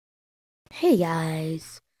Hey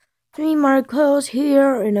guys, it's Marcos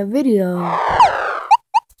here in a video.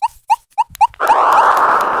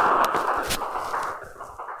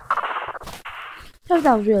 That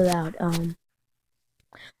was really loud.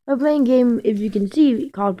 We're playing a game, if you can see,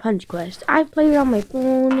 called Punch Quest. I played it on my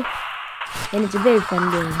phone, and it's a very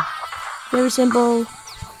fun game. Very simple.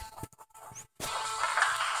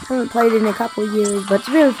 Haven't played it in a couple of years, but it's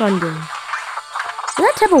a very fun game. Is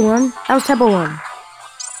that Temple 1? That was Temple 1.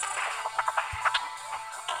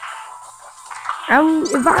 I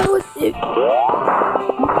would really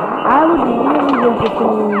want to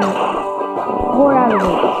throw more out of it.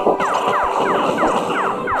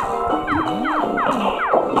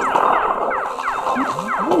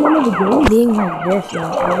 I don't remember the game being like this, though. I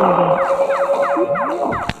really don't.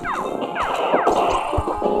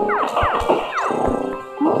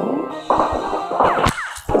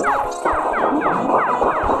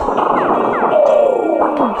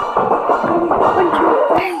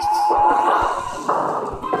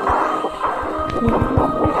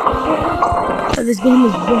 So this game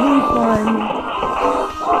is very fun.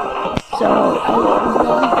 So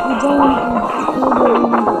we're going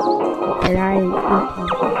and I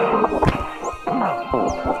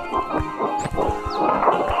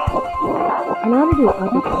know how to do other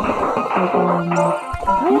things, it's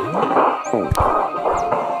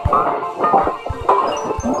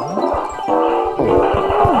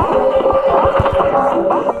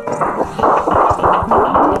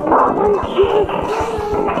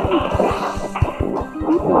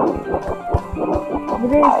a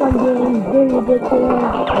very fun game, very addictive. I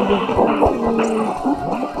just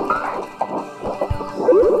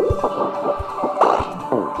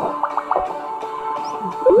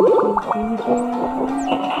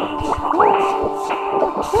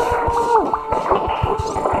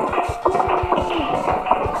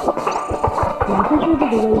I'm pretty sure that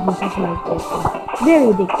the way you something like this.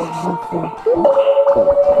 Very addictive.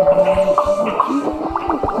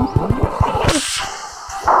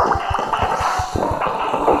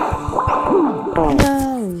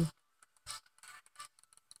 No.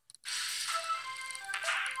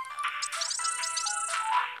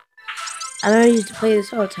 I remember I used to play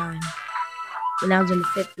this all the time when I was in the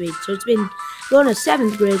 5th grade. So it's been going to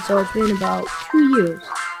 7th grade, so it's been about 2 years.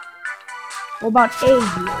 Well, about 8 years.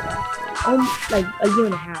 Like a year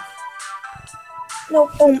and a half. No,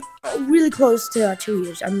 really close to 2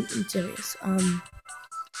 years. I'm serious. I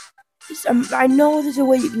know there's a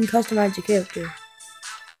way you can customize your character.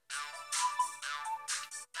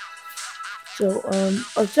 So,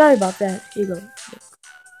 oh, sorry about that. Here you go.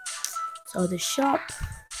 So, the shop.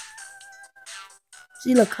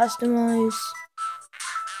 See, look, customize.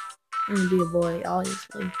 I'm gonna be a boy,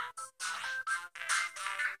 obviously.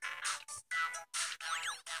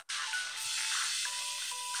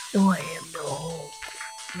 No, I am no Hulk.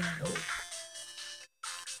 Not Hulk.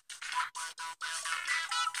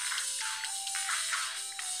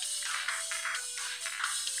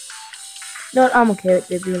 No, I'm okay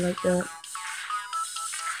with it being like that.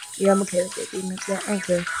 Yeah, I'm okay with it being like that.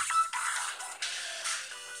 Okay.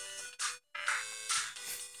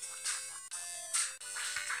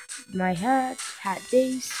 My hat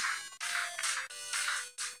base.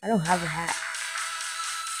 I don't have a hat.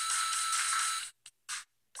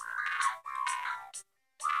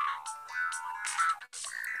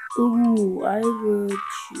 Ooh, I would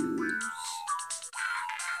choose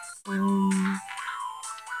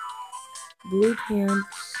blue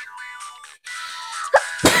pants.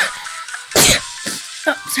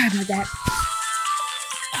 Oh, sorry about that.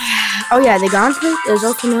 Oh yeah, the gauntlet is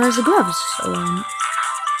also known as the gloves.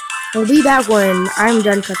 So we'll be back when I'm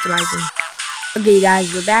done customizing. Okay,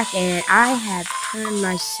 guys, we're back, and I have turned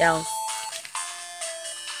myself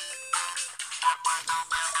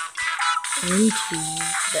into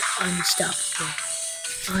the unstoppable,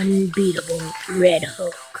 unbeatable Red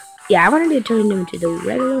Hulk. Yeah, I wanted to turn him into the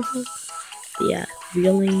regular Hulk. But yeah,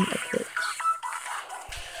 feeling equipped.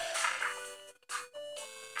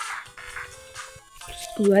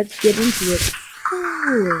 Let's get into it.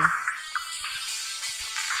 Ooh.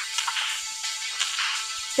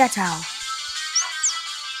 That's how.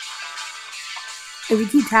 If we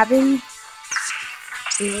keep tapping,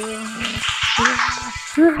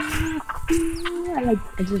 I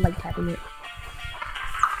just like tapping it.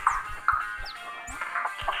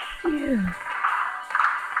 Yeah.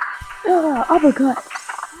 Uppercut.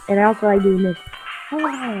 And I also like doing this.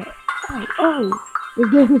 Oh. This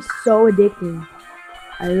game is so addicting.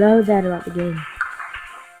 I love that about the game.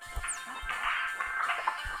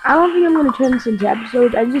 I don't think I'm going to turn this into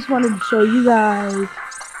episodes. I just wanted to show you guys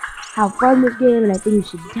how fun this game, and I think you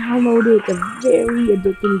should download it. It's a very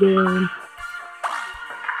addicting game.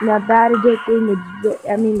 not that addicting.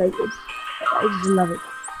 I mean, like, I just love it.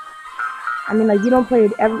 I mean, like, you don't play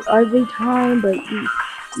it every time, but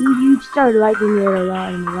you start liking it a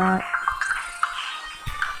lot and a lot.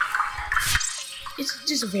 It's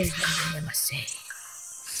just a very good game, I must say.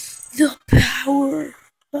 The power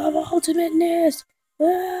of ultimateness.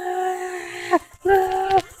 What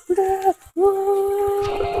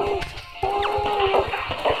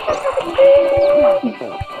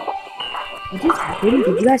just happened?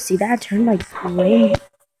 Did you guys see that? It turned like rain,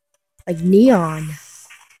 like neon.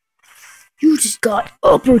 You just got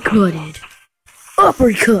uppercutted.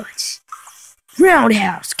 Uppercuts.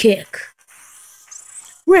 Roundhouse kick.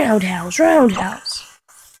 Roundhouse, roundhouse.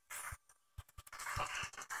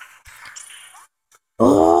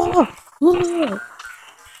 Oh, oh.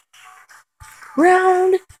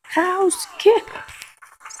 Roundhouse kick.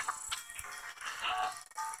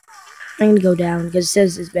 I'm gonna go down because it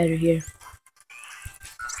says it's better here.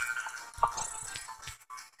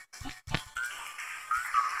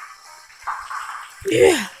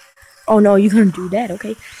 Yeah. Oh no, you couldn't do that,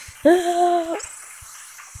 okay?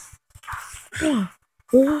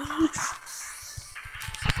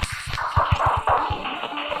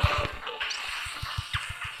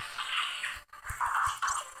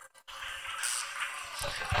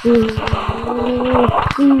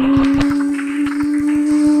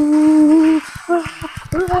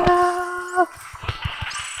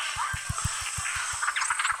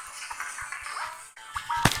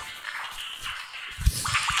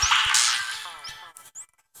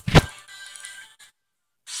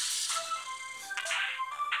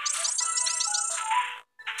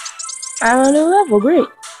 I'm on a new level, great.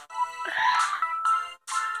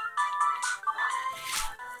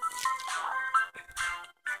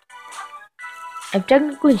 I've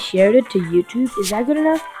technically shared it to YouTube. Is that good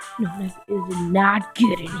enough? No, that is not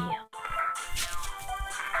good enough.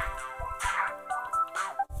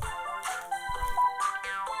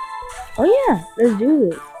 Oh yeah, let's do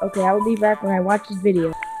this. Okay, I will be back when I watch this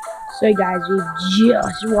video. So guys, we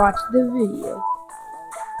just watched the video.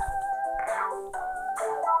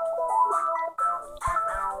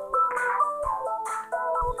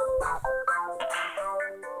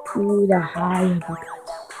 Ooh, the high uppercut.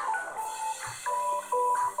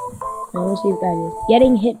 Now let's see what that is.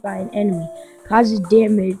 Getting hit by an enemy causes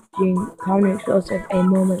damaging counter explosive a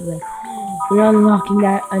moment later. We're unlocking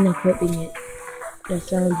that and equipping it. That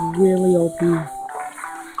sounds really OP.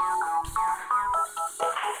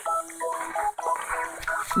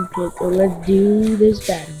 Okay, so let's do this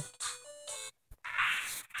battle.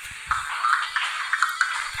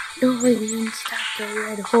 No way, we didn't stop the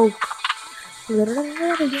Red Hulk. You can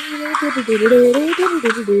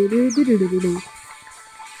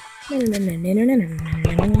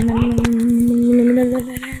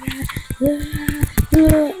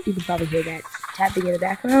probably hear that tapping in the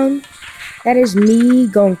background. That is me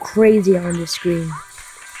going crazy on the screen.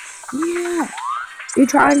 Yeah, you're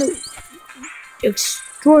trying to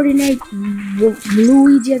extraordinate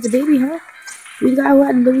Luigi as a baby, huh? You the guy who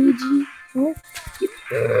had Luigi, huh?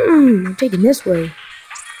 I'm taking this way.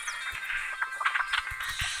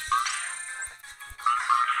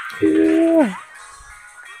 Yeah.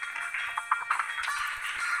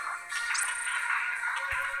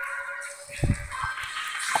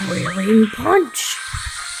 Wailing punch.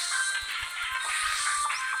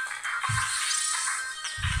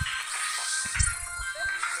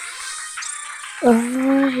 I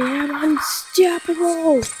am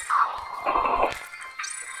unstoppable.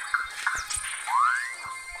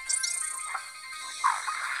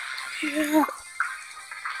 Yeah.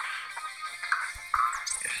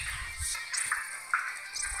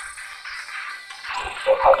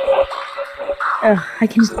 I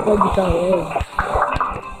can just plug this all away.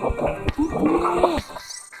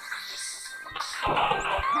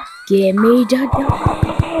 Give me the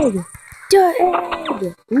dog! Dog!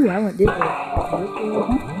 Ooh, I want this way.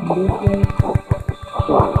 This way.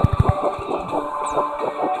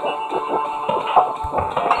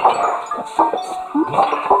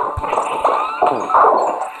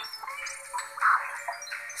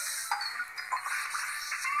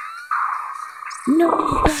 No,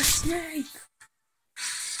 the snake!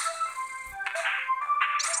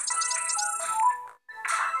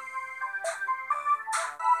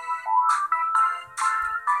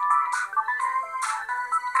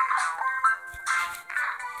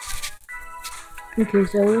 Okay,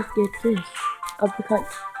 so let's get this. Uppercut.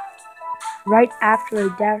 Right after a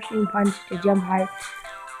dashing punch to jump higher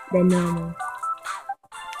than normal.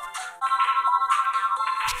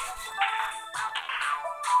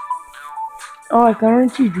 Oh, I can only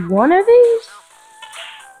choose one of these?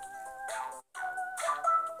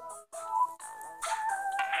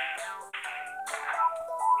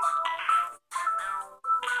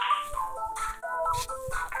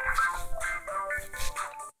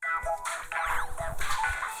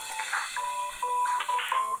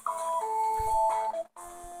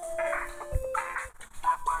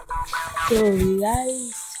 So you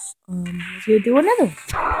guys, let's go do another one.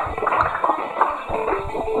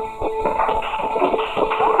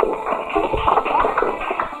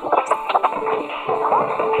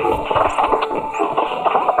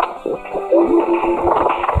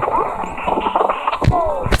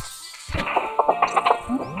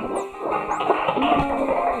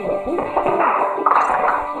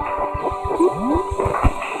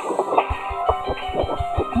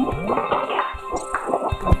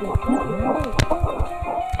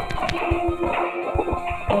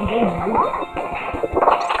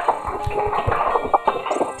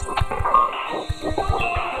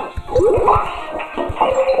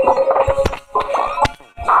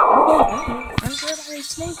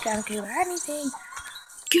 Snake, I don't care about anything.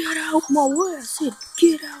 Get out my way, I said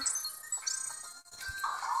get out.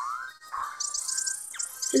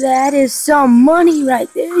 That is some money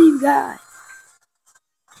right there, you guys.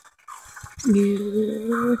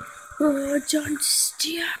 It's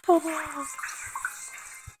unstoppable.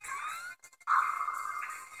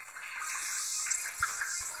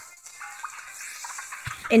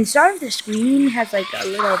 And start of the screen has like a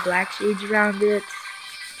little black shades around it.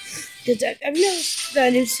 Cause I've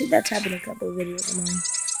noticed that's happened in a couple of videos of mine.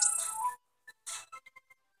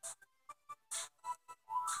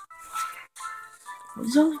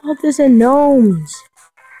 It's all about this and gnomes.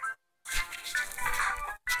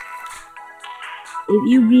 If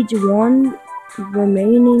you reach one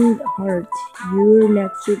remaining heart, your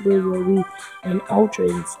next super will be an ultra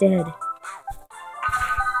instead.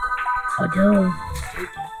 Oh no.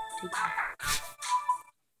 Take that.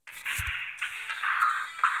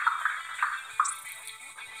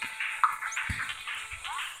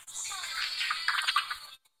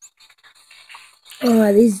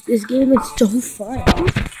 Oh, this game is so fun.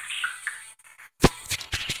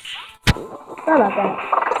 Sorry about that.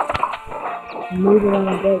 Move around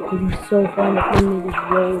the bed because it's so fun to see me just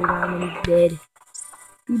roll around in his bed.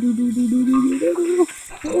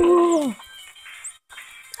 Oh.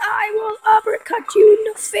 I will uppercut you in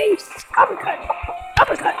the face. Uppercut.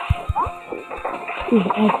 Uppercut. Let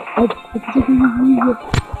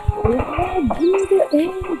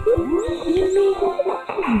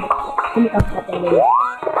me uppercut that lady.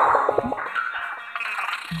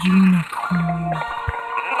 Unicorn.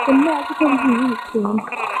 The magical unicorn.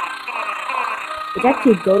 It's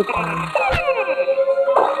actually a goat farm.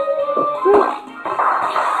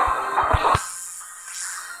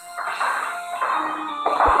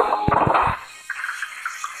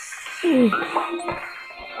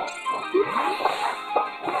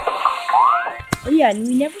 Oh yeah, and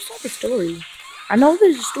we never saw the story. I know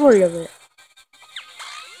there's a story of it.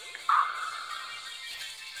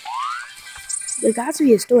 There got to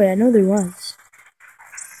be a story. I know there was.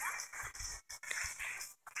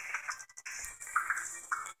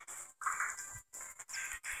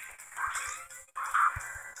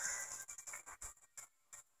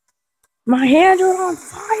 My hands are on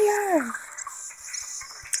fire!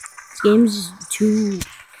 This game's too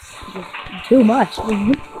much.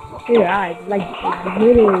 Your eyes, like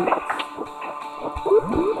literally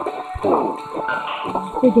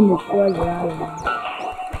freaking destroy your eyes.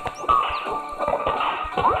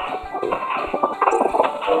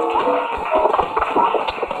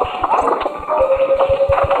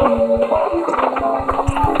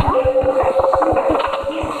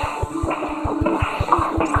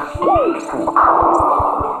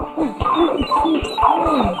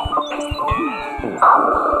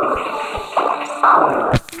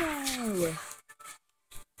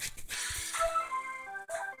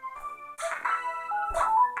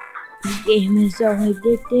 This game is so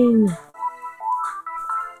addicting.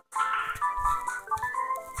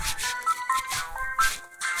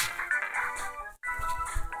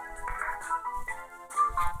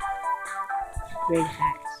 Great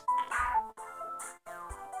hacks.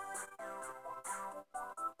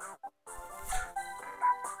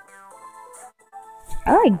 I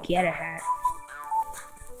like get a hat.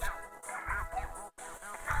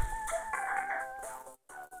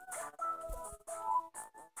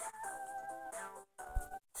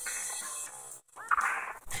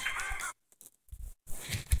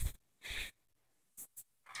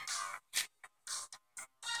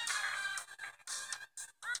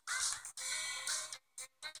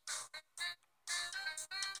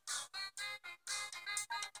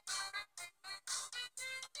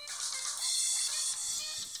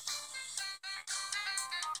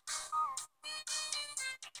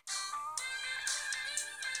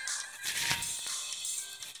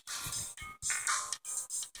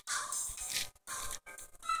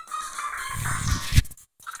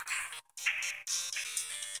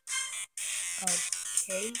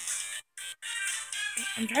 Okay.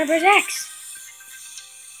 I'm trying to press X.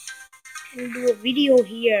 I'm gonna do a video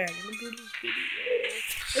here. I'm gonna do this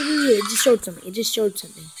video. It just showed something. It just showed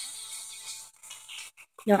something.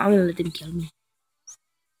 No, I'm gonna let them kill me.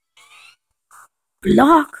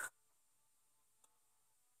 Block.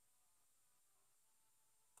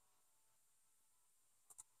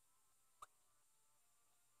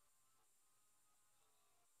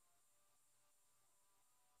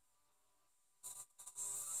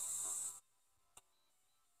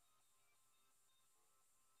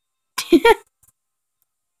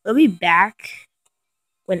 We'll be back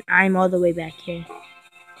when I'm all the way back here.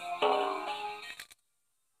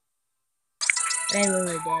 And when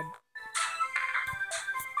we're dead.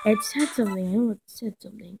 It said something. I know it said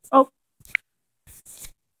something. Oh.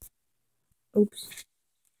 Oops.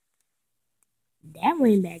 That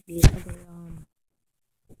went back there. Okay,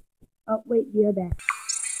 oh wait, you're back.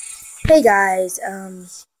 Hey guys,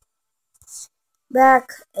 back,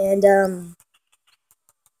 and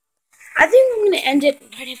I think I'm gonna end it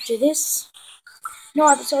right after this. No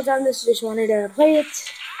episode on this, just wanted to play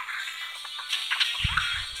it.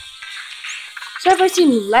 So if I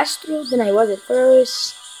seem less thrilled than I was at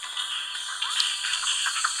first.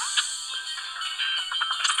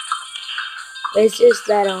 It's just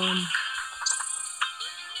that,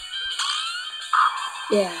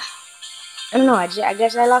 yeah. I don't know, I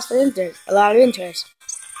guess I lost a lot of interest.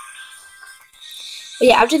 But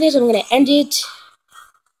yeah, after this, I'm gonna end it.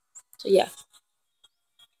 So yeah.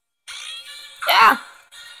 Yeah!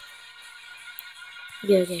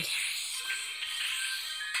 Okay.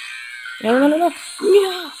 No.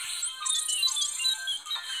 Yeah!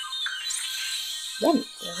 Done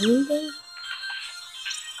anything?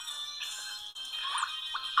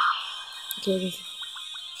 Okay.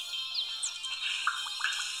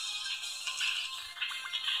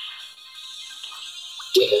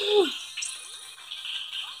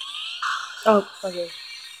 Oh, okay.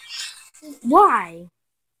 Why?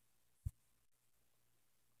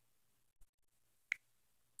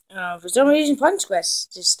 For some reason, Punch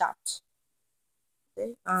Quest just stopped.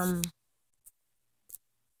 Okay. Hope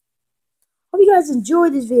you guys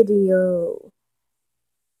enjoyed this video.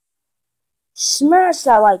 Smash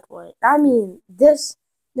that like button. I mean, this.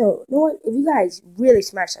 No, you know what? If you guys really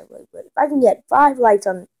smash that like button, if I can get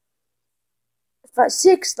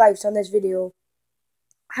 6 likes on this video,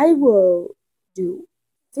 I will do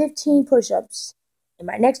 15 push-ups in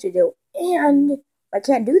my next video. And if I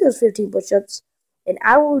can't do those 15 push-ups, then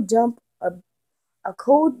I will dump a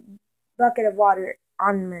cold bucket of water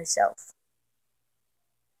on myself.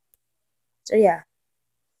 So yeah,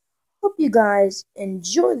 hope you guys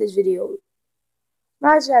enjoy this video.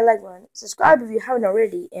 Smash that like button, subscribe if you haven't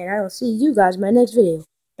already, and I will see you guys in my next video.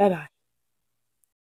 Bye bye.